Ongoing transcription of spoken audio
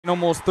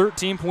almost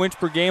 13 points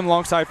per game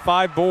alongside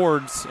 5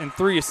 boards and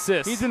 3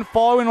 assists. He's been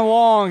following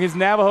along his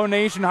Navajo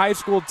Nation high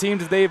school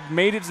teams as they've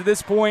made it to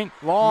this point.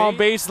 Long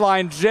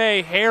baseline,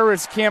 Jay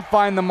Harris can't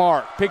find the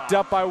mark. Picked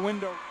up by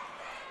Window.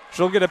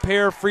 She'll get a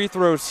pair of free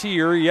throws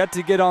here, yet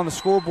to get on the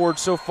scoreboard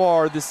so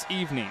far this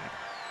evening.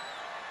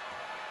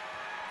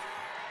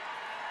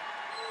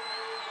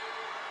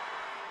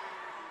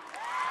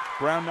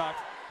 Brown knocks.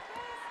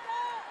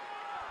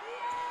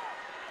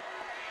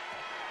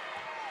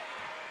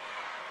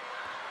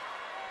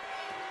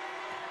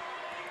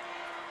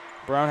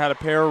 Brown had a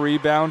pair of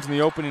rebounds in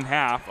the opening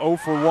half. 0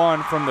 for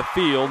 1 from the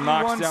field.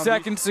 Knocks down.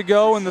 Seconds to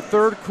go in the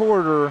third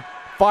quarter.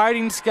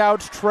 Fighting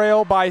Scouts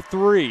trail by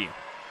 3.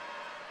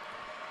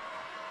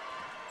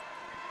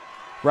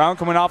 Brown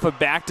coming off a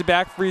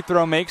back-to-back free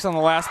throw, makes on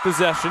the last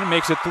possession,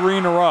 makes it 3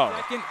 in a row.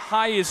 Second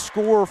highest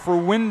score for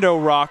Window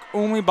Rock,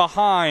 only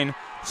behind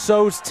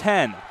So's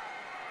 10.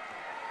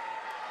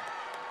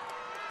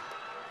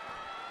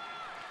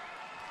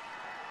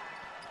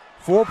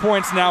 .4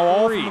 points now,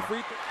 all from the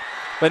free throw.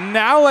 But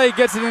Nowlay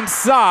gets it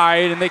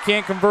inside, and they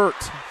can't convert.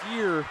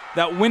 Here,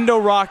 that Window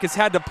Rock has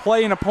had to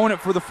play an opponent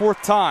for the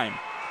 4th time.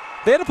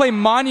 They had to play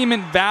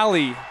Monument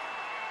Valley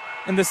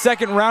in the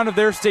second round of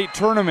their state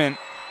tournament.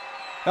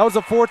 That was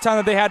the 4th time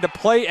that they had to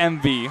play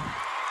MV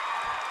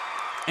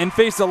and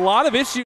faced a lot of issues.